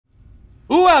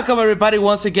Welcome everybody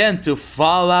once again to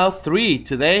Fallout 3.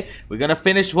 Today we're gonna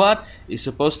finish what is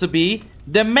supposed to be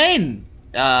the main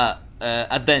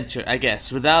adventure, I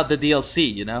guess, without the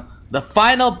DLC, you know? The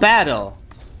final battle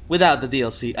without the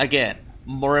DLC, again.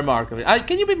 More remarkable.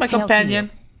 Can you be my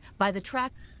companion? By the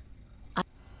track,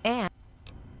 and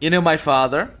You knew my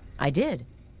father? I did,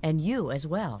 and you as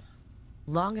well.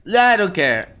 I don't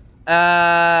care.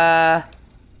 And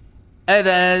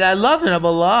I love him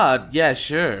a lot. Yeah,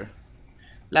 sure.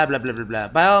 Blah blah blah blah blah.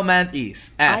 By all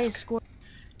means, ask.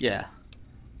 Yeah.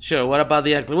 Sure, what about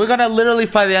the Ankler? We're gonna literally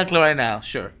fight the Ankler right now,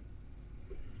 sure.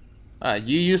 Alright,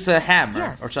 you use a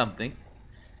hammer or something.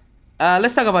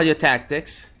 Let's talk about your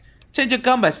tactics. Change your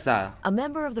combat style. A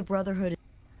member of the Brotherhood.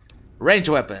 Range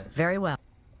weapons. Very well.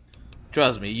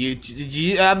 Trust me,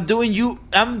 I'm doing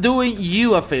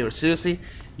you a favor. Seriously,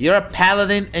 you're a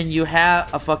paladin and you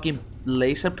have a fucking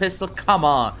laser pistol. Come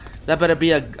on, that better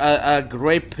be a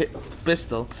great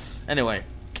pistol. Anyway,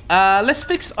 let's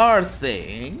fix our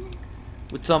thing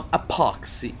with some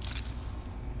epoxy.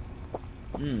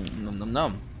 Nom nom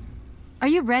nom. Are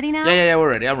you ready now? Yeah, we're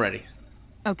ready. I'm ready.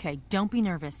 Okay, don't be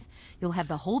nervous. You'll have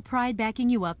the whole pride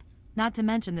backing you up, not to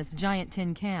mention this giant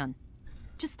tin can.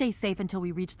 Just stay safe until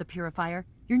we reach the purifier.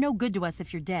 You're no good to us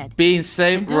if you're dead. Being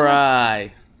safe,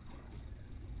 right.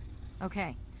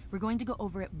 Okay, we're going to go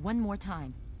over it one more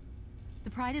time. The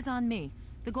pride is on me.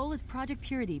 The goal is Project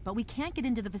Purity, but we can't get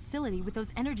into the facility with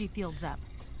those energy fields up.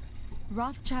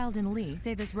 Rothschild and Lee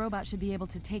say this robot should be able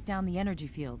to take down the energy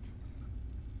fields.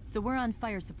 So we're on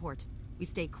fire support. We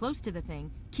stay close to the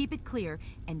thing, keep it clear,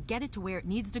 and get it to where it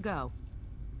needs to go.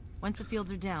 Once the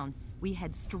fields are down, we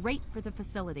head straight for the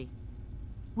facility.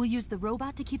 We'll use the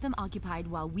robot to keep them occupied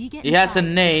while we get He has a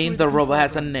name, the robot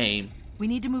has a name. We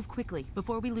need to move quickly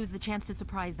before we lose the chance to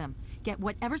surprise them. Get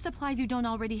whatever supplies you don't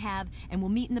already have, and we'll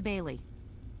meet in the Bailey.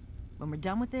 When we're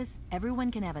done with this,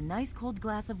 everyone can have a nice cold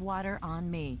glass of water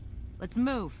on me. Let's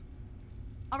move.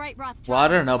 All right, Rothschild.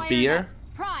 Water, no beer?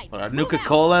 Pride, Or a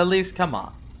Nuka-Cola at least? Come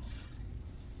on.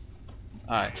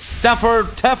 Alright. Time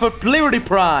for Liberty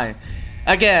Prime.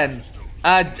 Again,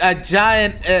 a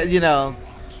giant,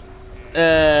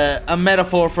 a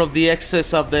metaphor from the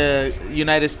excess of the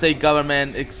United States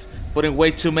government. It's putting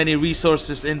way too many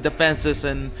resources in defenses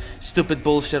and stupid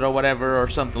bullshit or whatever or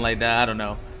something like that. I don't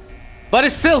know. But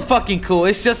it's still fucking cool.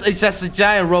 It's just a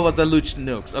giant robot that loots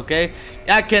nukes, okay?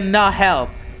 I cannot help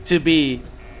to be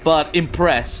but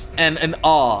impressed and in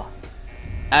awe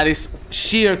at its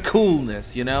sheer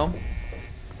coolness, you know?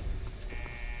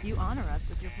 You honor us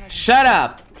with your presence. Shut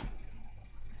up!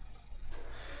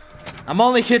 I'm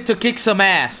only here to kick some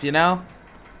ass, you know?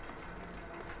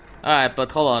 Alright,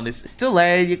 but hold on, it's still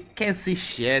late, you can't see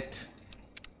shit.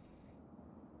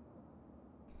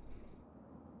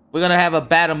 We're gonna have a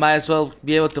battle, might as well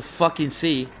be able to fucking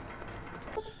see.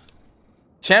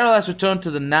 Cheryl has returned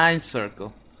to the 9th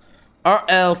circle.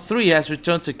 RL3 has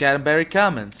returned to Cadbury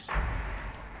Commons.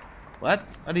 What?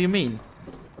 What do you mean?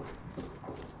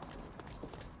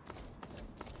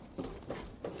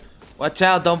 Watch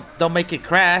out, don't make it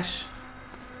crash.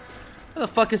 Where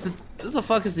the fuck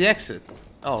is the exit?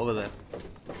 Oh, over there.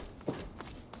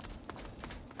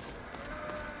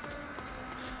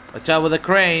 Watch out with the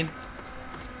crane.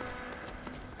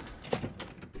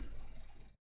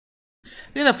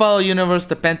 In the Fallout universe,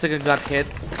 the Pentagon got hit.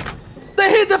 They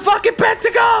hit the fucking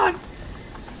Pentagon!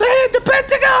 They hit the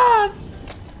Pentagon!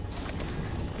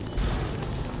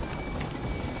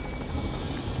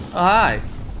 Oh, hi.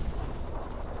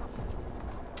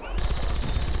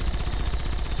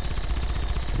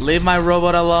 Leave my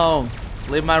robot alone.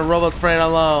 Leave my robot friend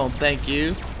alone. Thank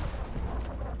you.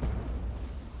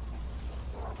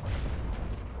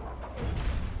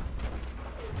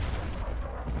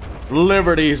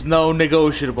 Liberty is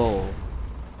non-negotiable.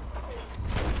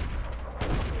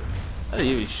 What are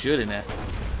you even shooting at?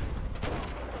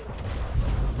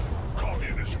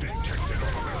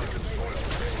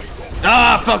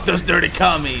 Ah, fuck those dirty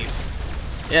commies.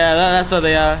 Yeah, that's what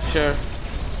they are, sure.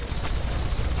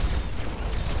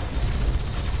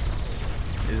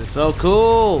 This is so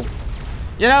cool.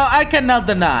 You know, I cannot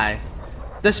deny,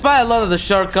 despite a lot of the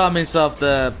shortcomings of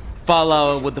the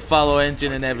Fallout with the Fallout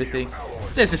engine and everything,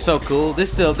 this is so cool. This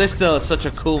still is such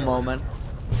a cool moment.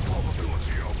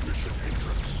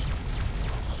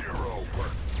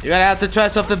 You're gonna have to try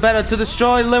something better to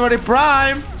destroy Liberty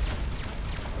Prime.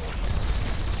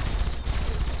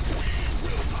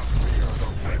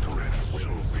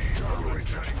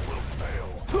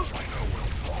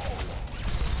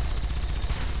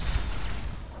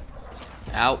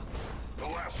 Out. The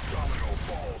last domino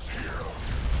falls here.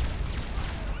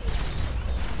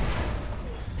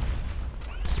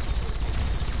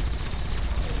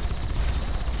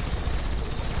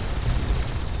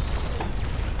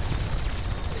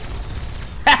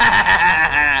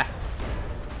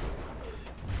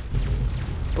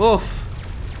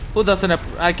 Who doesn't?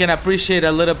 I can appreciate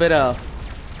a little bit of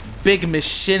big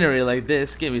machinery like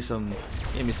this. Give me some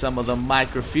of the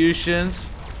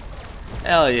microfusions.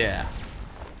 Hell yeah.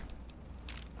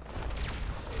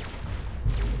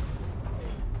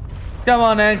 Come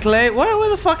on, Enclave. Where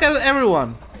the fuck is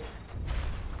everyone?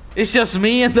 It's just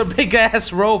me and the big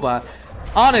ass robot.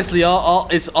 Honestly,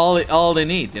 it's all they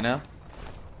need, you know.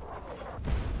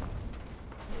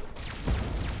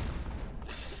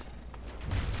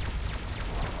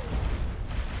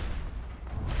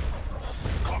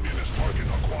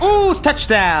 Ooh,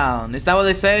 touchdown! Is that what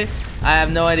they say? I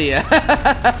have no idea.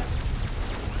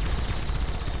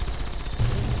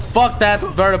 Fuck that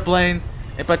vertiplane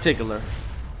in particular.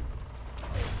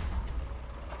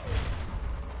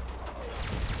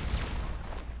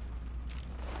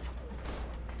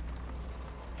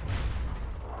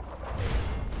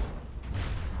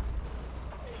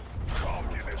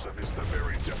 Communism is the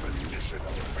very definition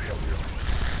of failure.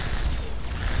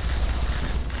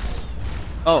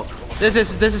 Oh, this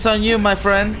is on you, my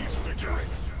friend.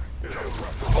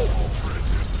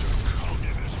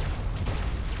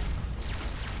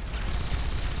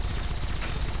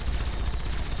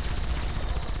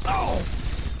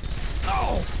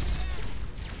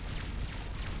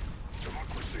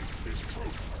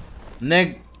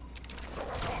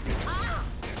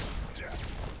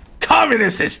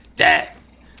 Communist is dead.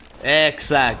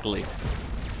 Exactly.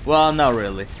 Well, not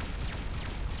really.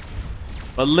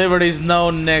 But liberty is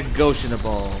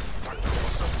non-negotiable.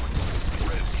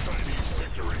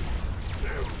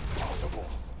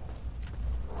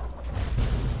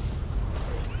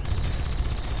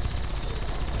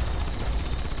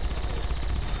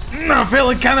 I'm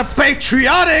feeling kind of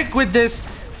patriotic with this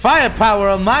firepower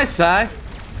on my side.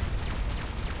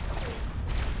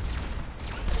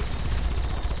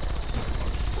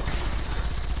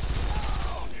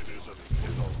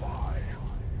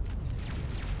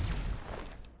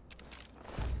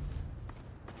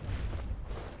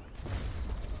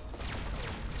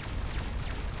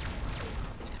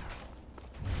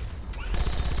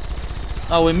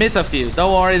 Oh, we missed a few.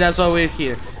 Don't worry, that's why we're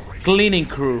here. Cleaning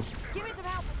crew. Give me some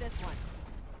help with this one.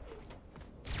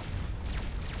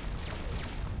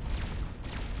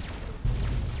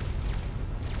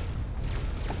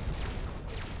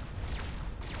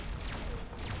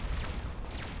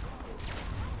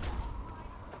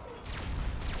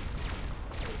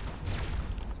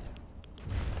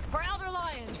 For Elder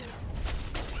Lions.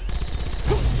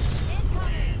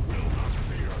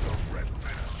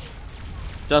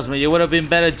 Trust me, you would have been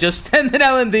better just standing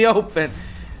out in the open.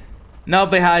 Not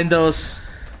behind those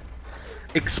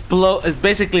it's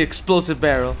basically explosive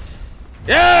barrel.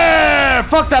 Yeah!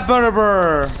 Fuck that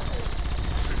burner!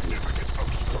 Significant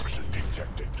obstruction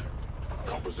detected.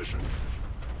 Composition: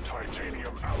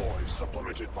 titanium alloy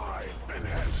supplemented by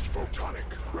enhanced photonic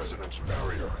resonance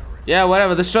barrier. Yeah,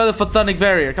 whatever. Destroy the photonic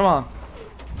barrier. Come on.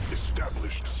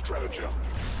 Established stratagem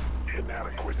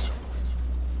inadequate.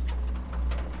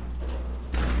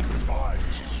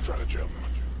 Revised stratagem.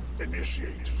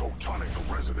 Initiate photonic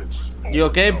resonance. You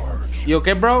okay? Overcharge. You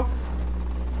okay, bro?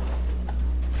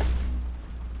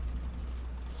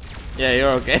 Yeah, you're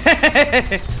okay.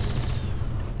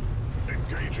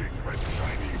 Engaging red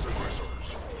Chinese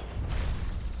aggressors.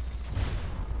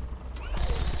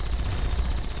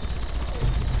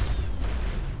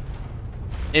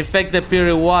 Infect the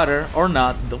pure water or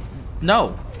not?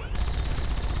 No.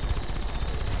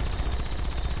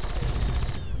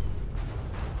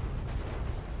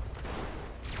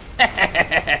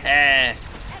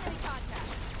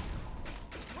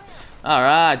 All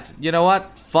right. You know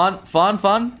what? Fun.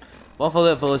 Well,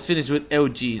 let's finish with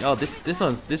LG. Oh,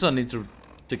 this one needs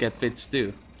to get fixed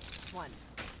too. One.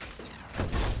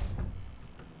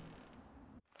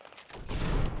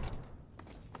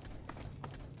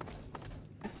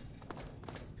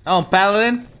 Oh,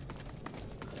 Paladin.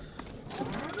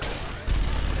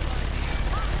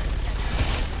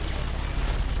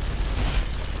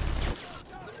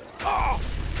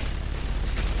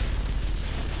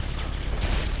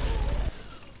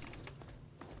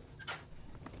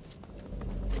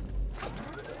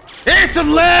 Eat some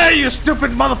lay, you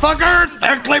stupid motherfucker!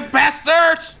 Enclave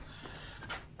bastards!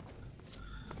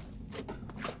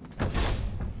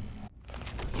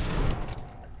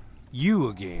 You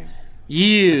again.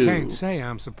 You. Can't say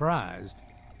I'm surprised.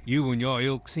 You and your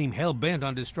ilk seem hell-bent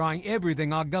on destroying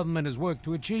everything our government has worked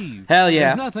to achieve. Hell yeah.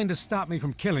 There's nothing to stop me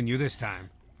from killing you this time.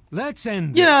 Let's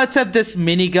end You this. know, except this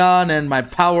minigun and my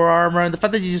power armor and the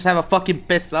fact that you just have a fucking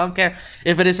pistol. I don't care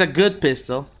if it is a good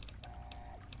pistol.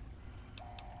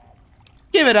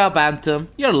 Give it up, Anthem.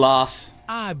 You're lost.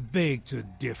 I beg to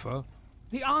differ.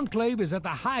 The Enclave is at the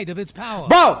height of its power.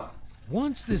 Bro!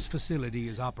 Once this facility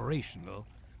is operational,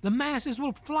 the masses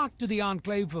will flock to the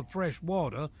Enclave for fresh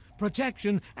water,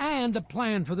 protection, and a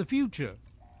plan for the future.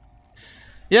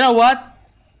 You know what?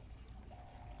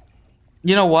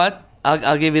 You know what?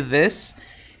 I'll give you this.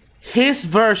 His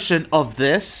version of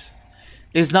this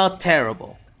is not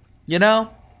terrible. You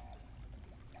know?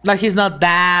 Like, he's not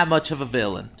that much of a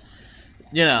villain.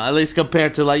 You know, at least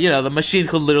compared to, like, you know, the Machine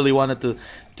who literally wanted to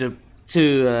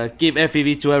give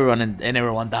FEV to everyone and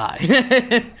everyone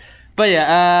died. But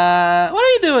yeah, what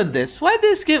are you doing this? Why did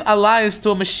this give alliance to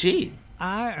a Machine?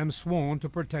 I am sworn to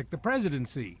protect the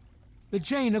presidency. The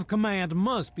chain of command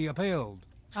must be upheld.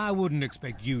 I wouldn't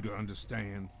expect you to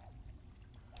understand.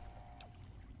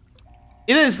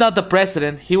 Even is not the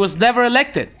president. He was never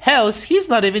elected. Hell, he's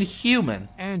not even human.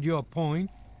 And your point?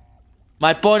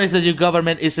 My point is that your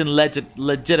government isn't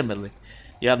legitimately.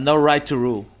 You have no right to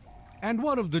rule. And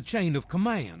what of the chain of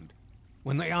command?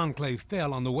 When the Enclave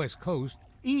fell on the West Coast,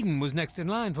 Eden was next in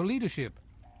line for leadership.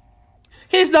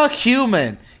 He's not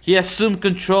human. He assumed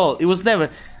control. It was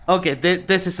never... Okay,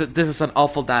 this is an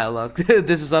awful dialogue.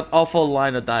 This is an awful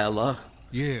line of dialogue.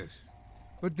 Yes,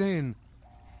 but then...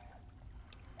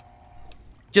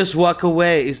 Just walk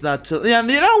away is not too... Yeah,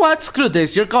 you know what? Screw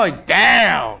this. You're going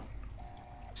down.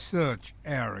 Such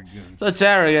arrogance. Such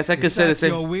arrogance. I could say the If that's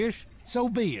same. your wish, so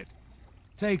be it.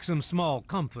 Take some small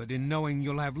comfort in knowing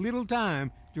you'll have little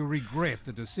time to regret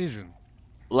the decision.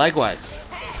 Likewise.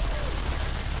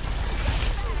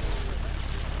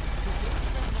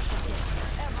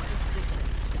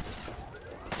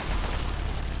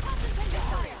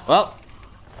 Well,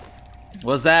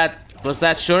 was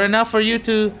that sure enough for you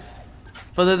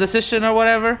for the decision or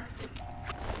whatever?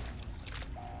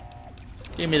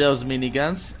 Give me those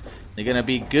miniguns. They're gonna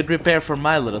be good repair for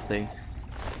my little thing.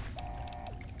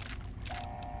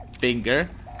 Finger.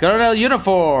 Colonel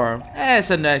uniform. That's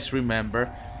a nice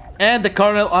remember. And the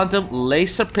Colonel Anthem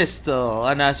laser pistol.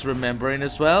 A nice remembering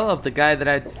as well of the guy that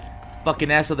I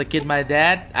fucking asked of the kid my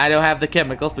dad. I don't have the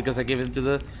chemicals because I gave it to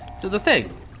the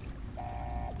thing.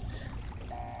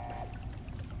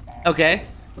 Okay.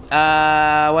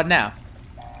 What now?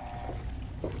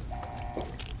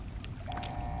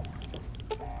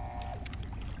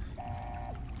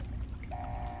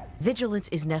 Vigilance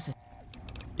is necessary.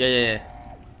 Yeah.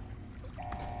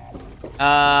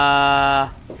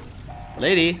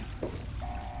 Lady.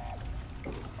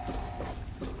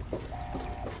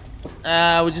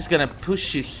 We're just gonna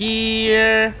push you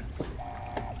here.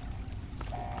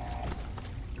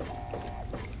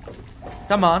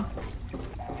 Come on.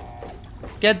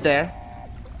 Get there.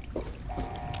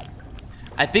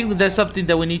 I think there's something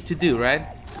that we need to do, right?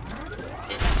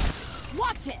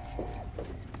 Watch it.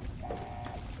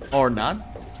 Or not.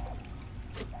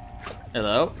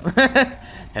 Hello?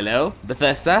 Hello,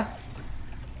 Bethesda?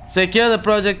 Secure the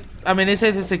project. I mean, it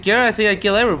says it's secure. I think I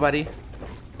kill everybody.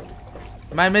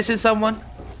 Am I missing someone?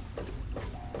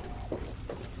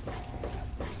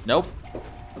 Nope.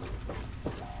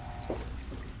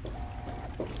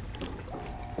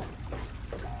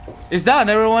 It's done.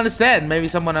 Everyone is dead. Maybe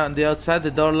someone on the outside.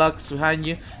 The door locks behind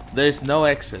you. There's no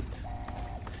exit.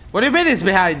 What do you mean it's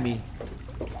behind me?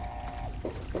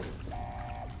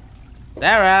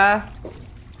 Sarah?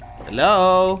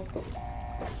 Hello?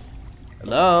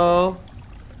 Hello?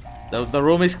 The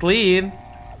room is clean.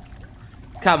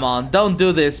 Come on, don't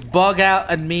do this. Bug out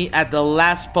at me at the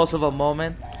last possible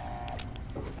moment.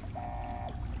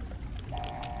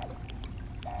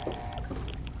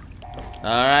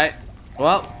 Alright.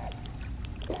 Well,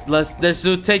 let's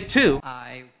do take two.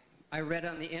 I read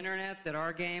on the internet that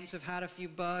our games have had a few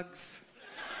bugs.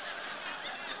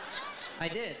 I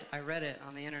did. I read it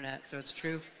on the internet, so it's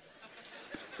true.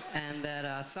 And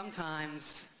that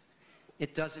sometimes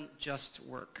it doesn't just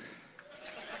work.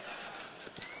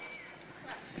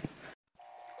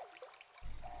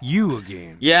 You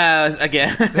again. Yeah,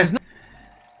 again.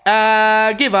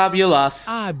 Give up, you lost.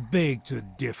 I beg to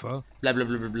differ. Blah, blah,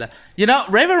 blah, blah, blah. You know,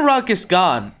 Raven Rock is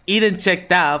gone. Eden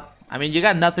checked out. I mean, you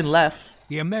got nothing left.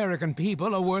 The American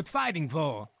people are worth fighting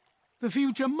for. The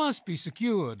future must be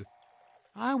secured.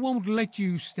 I won't let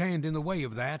you stand in the way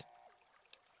of that.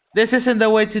 This isn't the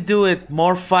way to do it.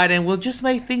 More fighting will just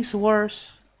make things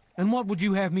worse. And what would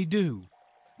you have me do?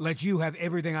 Let you have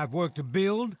everything I've worked to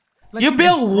build? Let You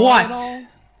build destroy what? it all?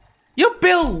 You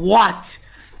build what?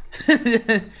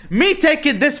 Me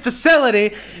taking this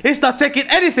facility is not taking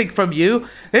anything from you.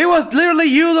 It was literally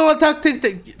you the one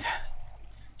talking.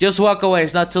 Just walk away.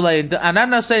 It's not too late. And I'm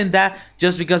not saying that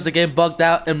just because the game bugged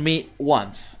out and me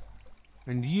once.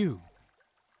 And you?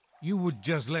 You would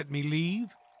just let me leave?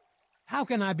 How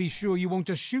can I be sure you won't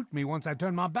just shoot me once I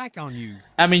turn my back on you?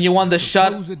 I mean, you want the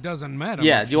shot? Suppose it doesn't matter.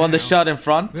 Yeah, much you want the now. shot in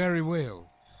front? Very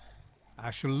well. I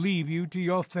shall leave you to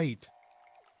your fate.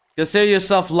 Consider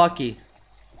yourself lucky.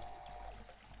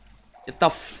 Get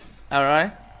the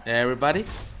Alright, everybody.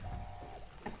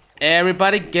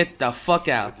 Everybody get the fuck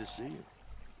out. Good to see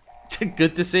you.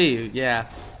 Good to see you, yeah.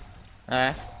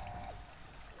 Alright.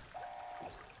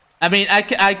 I mean,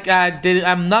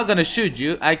 I'm not gonna shoot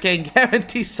you. I can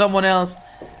guarantee someone else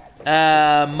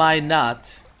might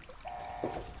not.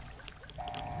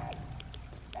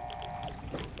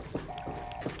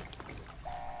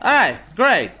 Alright,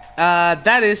 great.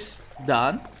 That is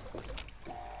done.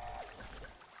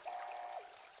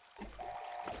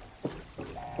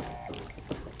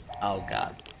 Oh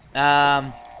god.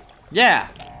 Yeah.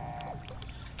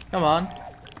 Come on.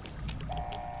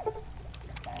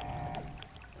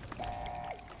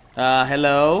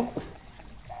 Hello?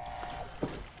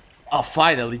 Oh,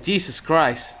 finally. Jesus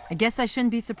Christ. I guess I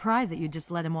shouldn't be surprised that you just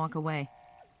let him walk away.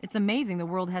 It's amazing the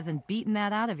world hasn't beaten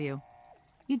that out of you.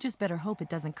 You just better hope it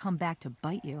doesn't come back to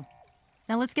bite you.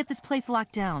 Now let's get this place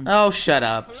locked down. Oh, shut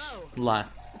up.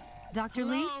 Dr.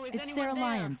 Hello, Lee, is it's anyone Sarah there?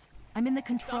 Lyons. I'm in the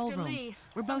control Dr. room. Lee,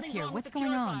 We're both something's here. wrong What's with the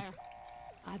going on? purifier.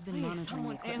 I've been Please, monitoring the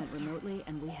someone equipment answer. remotely,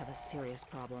 and we have a serious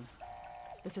problem.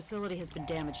 The facility has been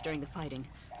damaged during the fighting.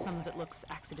 Some of it looks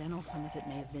accidental, some of it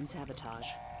may have been sabotage.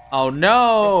 Oh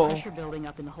no! There's pressure building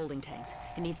up in the holding tanks.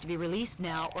 It needs to be released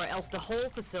now, or else the whole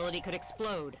facility could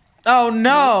explode. Oh To release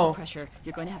no! the pressure,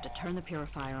 you're going to have to turn the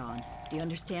purifier on. Do you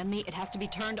understand me? It has to be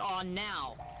turned on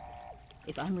now.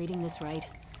 If I'm reading this right,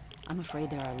 I'm afraid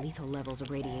there are lethal levels of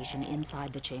radiation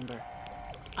inside the chamber.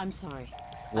 I'm sorry.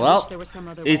 I Well, wish there was some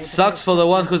other it way, but sucks for the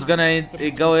one who's gonna it has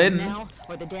to go be in. done now,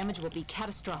 or the damage will be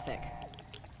catastrophic.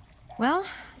 Well,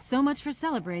 so much for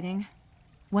celebrating.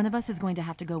 One of us is going to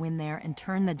have to go in there and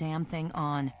turn the damn thing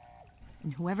on.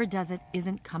 And whoever does it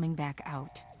isn't coming back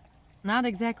out. Not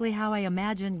exactly how I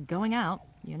imagined going out,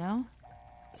 you know?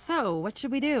 So, what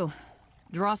should we do?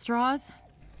 Draw straws?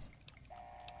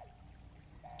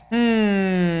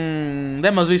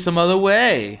 There must be some other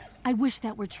way. I wish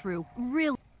that were true.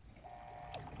 Really.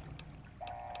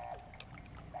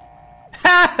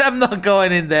 I'm not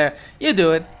going in there. You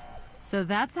do it. So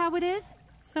that's how it is?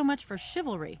 So much for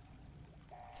chivalry.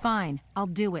 Fine, I'll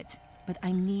do it. But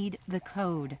I need the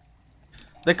code.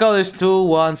 The code is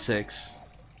 216.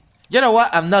 You know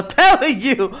what? I'm not telling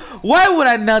you. Why would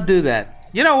I not do that?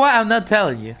 You know what? I'm not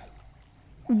telling you.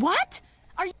 What?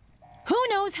 Are you... Who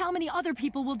knows how many other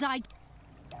people will die?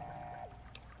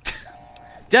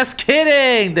 Just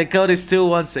kidding. The code is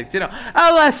 216. You know,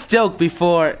 a last joke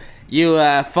before you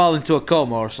fall into a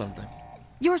coma or something.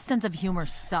 Your sense of humor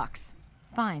sucks.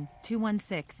 Fine,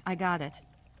 216. I got it.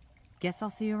 Guess I'll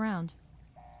see you around.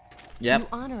 Yep. You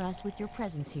honor us with your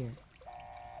presence here.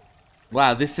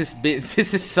 Wow, this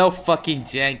is so fucking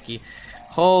janky.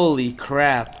 Holy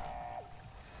crap.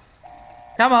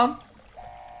 Come on.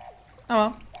 Come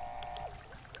on.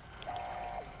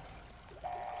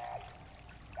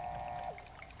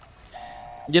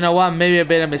 You know what? Maybe I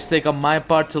made a mistake on my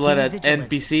part to let Be an vigilant.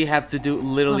 NPC have to do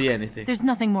literally Look, anything. There's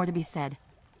nothing more to be said.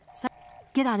 So,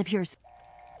 get out of here.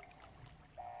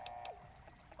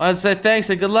 I want to say thanks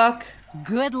and good luck.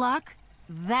 Good luck?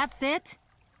 That's it?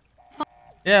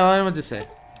 Yeah, what I want to say.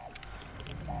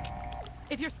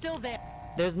 If you're still there,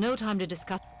 there's no time to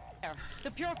discuss.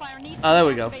 The purifier needs Oh, there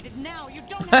we go. now. You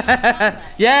don't have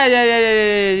Yeah.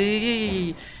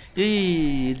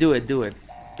 Do it. Do it.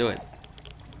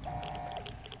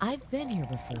 I've been here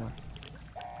before.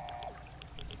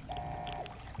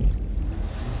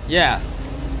 Yeah.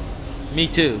 Me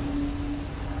too.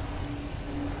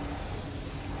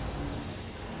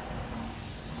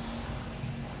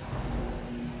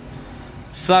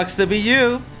 Sucks to be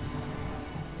you.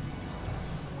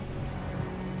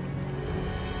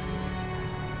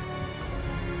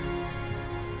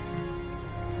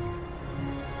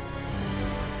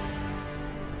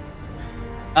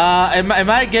 Am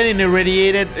I getting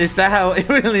irradiated? Is that how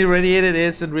really irradiated it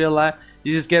is in real life?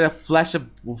 You just get a flash of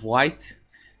white?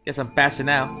 Guess I'm passing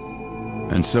out.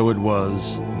 And so it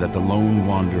was that the lone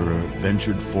wanderer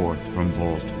ventured forth from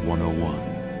Vault 101,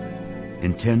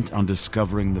 intent on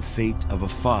discovering the fate of a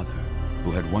father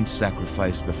who had once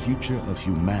sacrificed the future of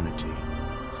humanity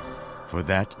for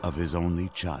that of his only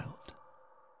child.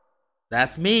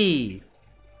 That's me.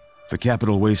 The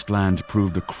capital wasteland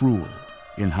proved a cruel,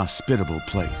 inhospitable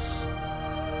place,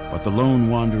 but the lone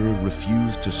wanderer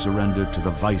refused to surrender to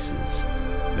the vices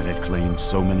that had claimed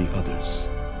so many others.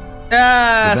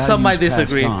 The Some might values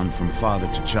disagree. passed on from father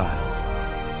to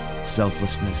child: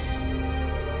 selflessness,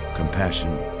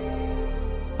 compassion,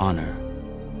 honor,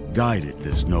 guided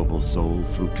this noble soul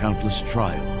through countless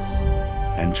trials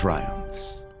and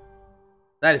triumphs.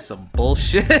 That is some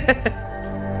bullshit.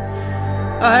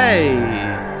 Oh,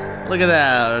 hey. Look at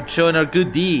that. Showing our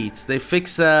good deeds. They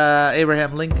fix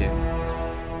Abraham Lincoln.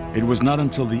 It was not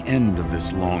until the end of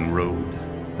this long road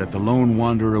that the lone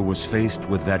wanderer was faced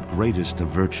with that greatest of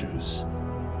virtues,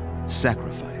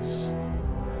 sacrifice.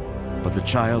 But the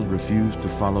child refused to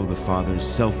follow the father's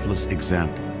selfless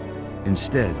example,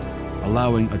 instead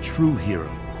allowing a true hero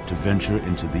to venture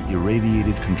into the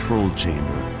irradiated control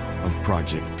chamber of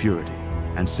Project Purity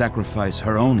and sacrifice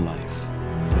her own life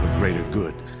for the greater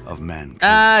good of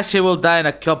mankind. She will die in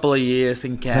a couple of years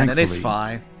in canon. It's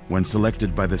fine. When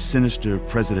selected by the sinister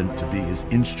president to be his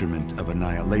instrument of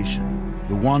annihilation,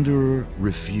 the Wanderer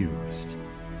refused.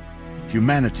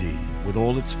 Humanity, with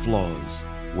all its flaws,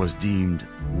 was deemed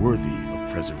worthy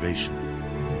of preservation.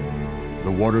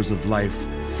 The waters of life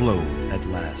flowed at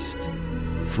last,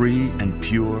 free and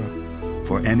pure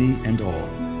for any and all.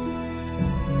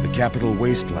 The capital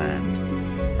wasteland,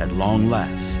 at long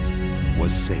last,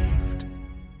 was saved.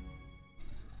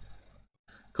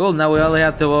 Cool, now we only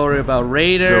have to worry about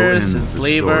raiders and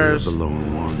slavers. The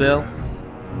lone wanderer, still,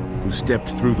 who stepped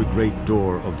through the great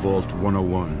door of Vault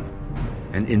 101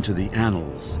 and into the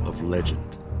annals of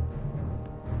legend.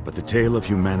 But the tale of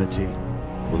humanity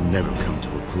will never come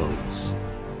to a close,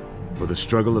 for the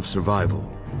struggle of survival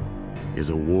is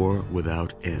a war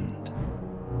without end.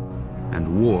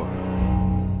 And war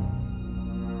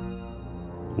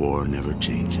never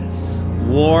changes.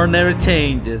 War never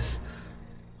changes.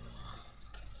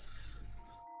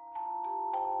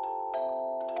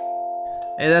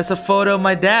 Hey, that's a photo of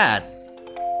my dad.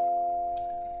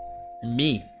 And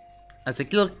me. As a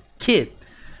little kid.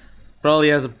 Probably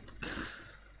has a...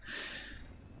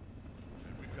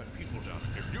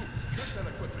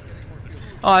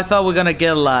 Oh, I thought we were gonna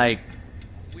get like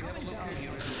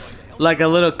a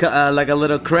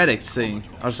little credit scene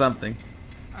or something.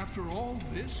 After all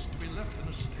this, to be left in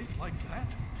a state like that?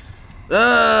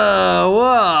 Oh,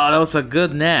 wow, that was a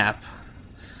good nap.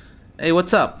 Hey,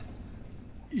 what's up?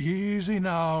 Easy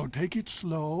now, take it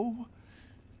slow.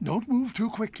 Don't move too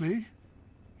quickly.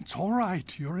 It's all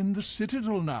right, you're in the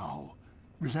Citadel now.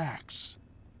 Relax.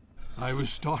 I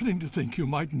was starting to think you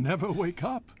might never wake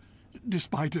up,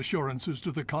 despite assurances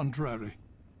to the contrary.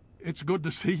 It's good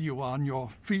to see you on your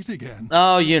feet again.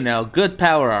 Oh, you know, good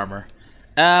power armor.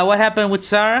 What happened with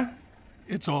Sarah?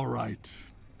 It's all right.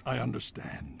 I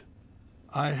understand.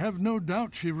 I have no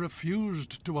doubt she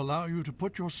refused to allow you to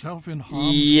put yourself in harm's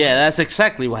way. Yeah, that's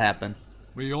exactly what happened.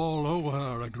 We all owe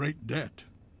her a great debt.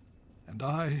 And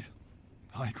I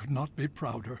could not be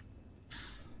prouder.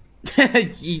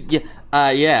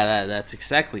 Yeah, that's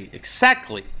exactly.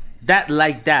 That,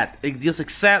 like that. Just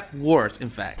exact words, in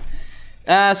fact.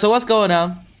 So what's going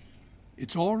on?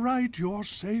 It's all right, you're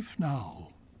safe now.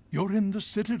 You're in the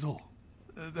Citadel.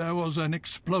 There was an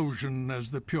explosion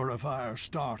as the purifier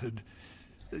started.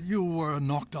 You were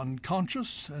knocked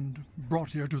unconscious and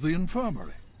brought here to the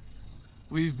infirmary.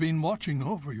 We've been watching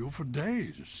over you for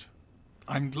days.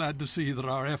 I'm glad to see that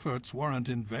our efforts weren't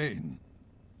in vain.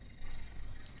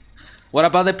 What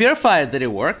about the purifier? Did it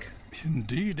work?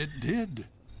 Indeed it did.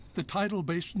 The tidal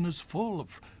basin is full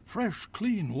of fresh,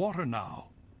 clean water now.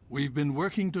 We've been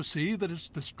working to see that it's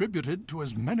distributed to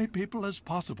as many people as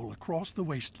possible across the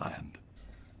wasteland.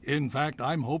 In fact,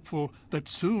 I'm hopeful that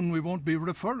soon we won't be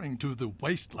referring to the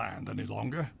wasteland any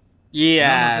longer. Yeah.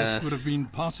 None of this would have been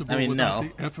possible without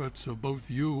the efforts of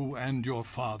both you and your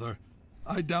father.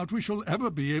 I doubt we shall ever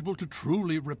be able to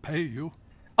truly repay you.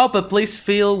 Oh, but please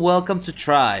feel welcome to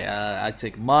try. I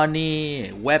take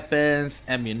money, weapons,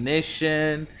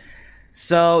 ammunition.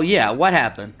 So, yeah, what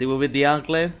happened? Did we with the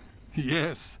Enclave?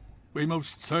 Yes, we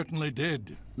most certainly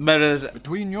did. But,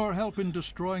 between your help in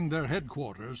destroying their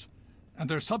headquarters and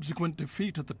their subsequent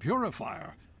defeat at the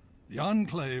Purifier, the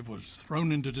Enclave was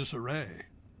thrown into disarray.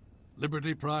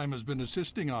 Liberty Prime has been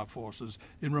assisting our forces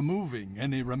in removing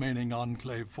any remaining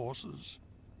Enclave forces.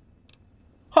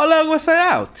 How long was I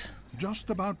out? Just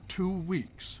about 2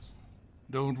 weeks.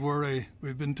 Don't worry,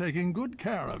 we've been taking good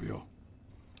care of you.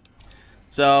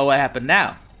 So what happened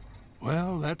now?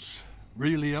 Well, that's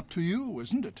really up to you,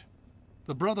 isn't it?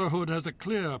 The Brotherhood has a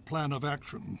clear plan of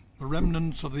action. The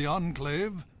remnants of the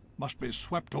Enclave must be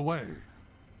swept away.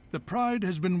 The Pride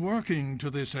has been working to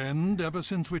this end ever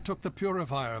since we took the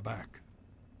Purifier back.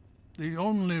 The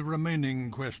only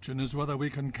remaining question is whether we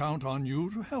can count on you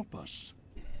to help us.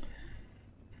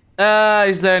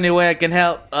 Is there any way I can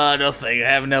help? No thing, I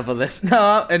have enough of this.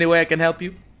 No, any way I can help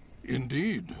you?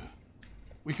 Indeed.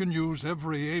 We can use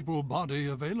every able body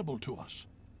available to us.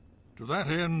 To that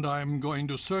end, I'm going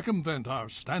to circumvent our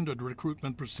standard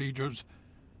recruitment procedures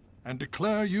and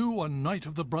declare you a Knight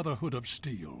of the Brotherhood of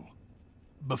Steel.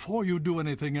 Before you do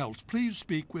anything else, please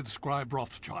speak with Scribe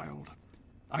Rothschild.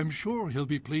 I'm sure he'll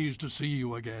be pleased to see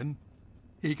you again.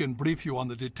 He can brief you on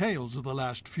the details of the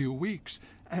last few weeks,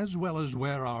 as well as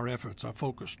where our efforts are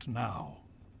focused now.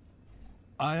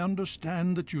 I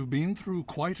understand that you've been through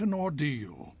quite an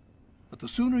ordeal, but the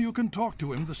sooner you can talk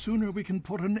to him, the sooner we can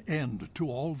put an end to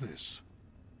all this.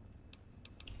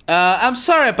 I'm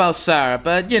sorry about Sarah,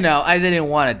 but, you know, I didn't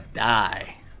want to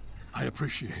die. I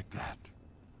appreciate that.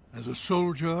 As a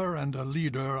soldier and a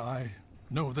leader, I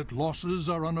know that losses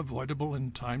are unavoidable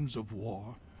in times of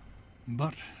war.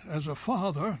 But as a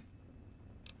father...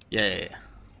 Yeah.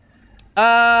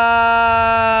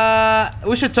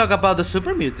 We should talk about the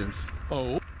super mutants.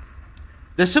 Oh?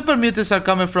 The super mutants are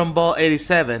coming from Ball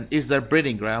 87, is their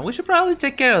breeding ground. We should probably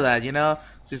take care of that, you know,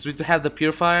 since we have the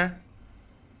purifier.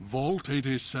 Vault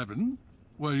 87?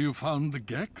 Where you found the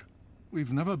Gek?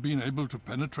 We've never been able to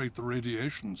penetrate the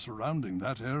radiation surrounding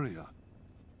that area.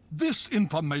 This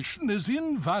information is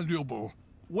invaluable.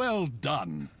 Well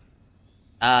done.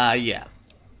 Yeah.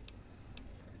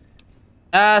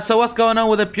 So what's going on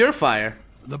with the purifier?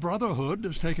 The Brotherhood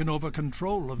has taken over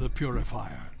control of the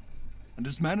purifier and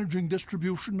is managing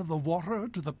distribution of the water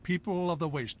to the people of the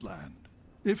wasteland.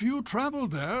 If you travel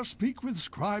there, speak with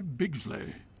Scribe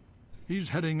Bigsley. He's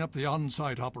heading up the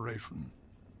on-site operation.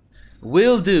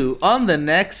 Will do on the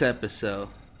next episode.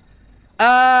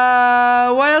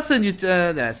 What else did you...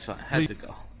 that's fine. I had to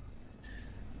go.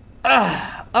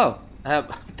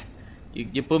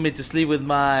 You put me to sleep with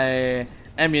my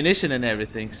ammunition and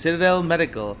everything. Citadel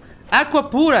Medical.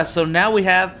 Aquapura. So now we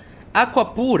have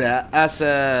Aquapura as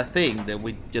a thing that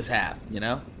we just have, you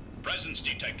know? Presence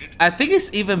detected. I think it's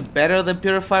even better than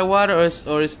purified water,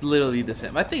 or it's literally the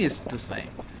same. I think it's the same.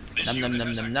 Nom nom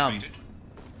nom nom nom.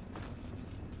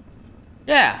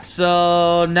 Yeah,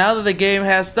 so now that the game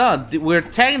has done, we're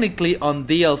technically on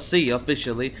DLC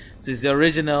officially, since the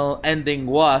original ending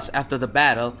was after the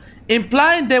battle,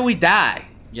 implying that we die,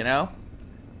 you know?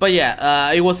 But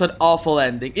yeah, it was an awful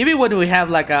ending. Even when we have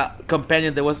like a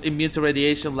companion that was immune to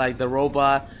radiation, like the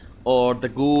robot, or the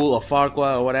ghoul, or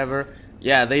Farquaad, or whatever,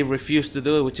 yeah, they refused to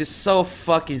do it, which is so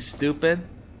fucking stupid.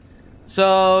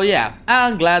 So yeah,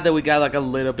 I'm glad that we got like a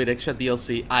little bit extra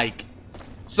DLC, Ike.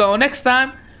 So next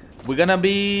time, we're gonna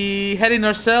be heading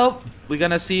ourselves. We're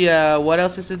gonna see what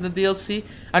else is in the DLC.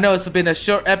 I know it's been a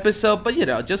short episode, but you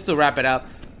know, just to wrap it up,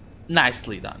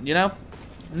 nicely done. You know,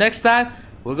 next time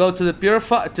we'll go to the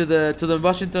to the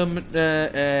Washington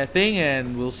thing,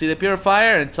 and we'll see the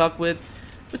purifier and talk with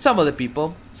some of the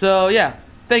people. So yeah,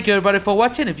 thank you everybody for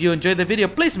watching. If you enjoyed the video,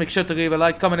 please make sure to give a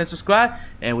like, comment, and subscribe.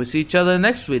 And we'll see each other in the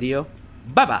next video.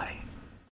 Bye bye.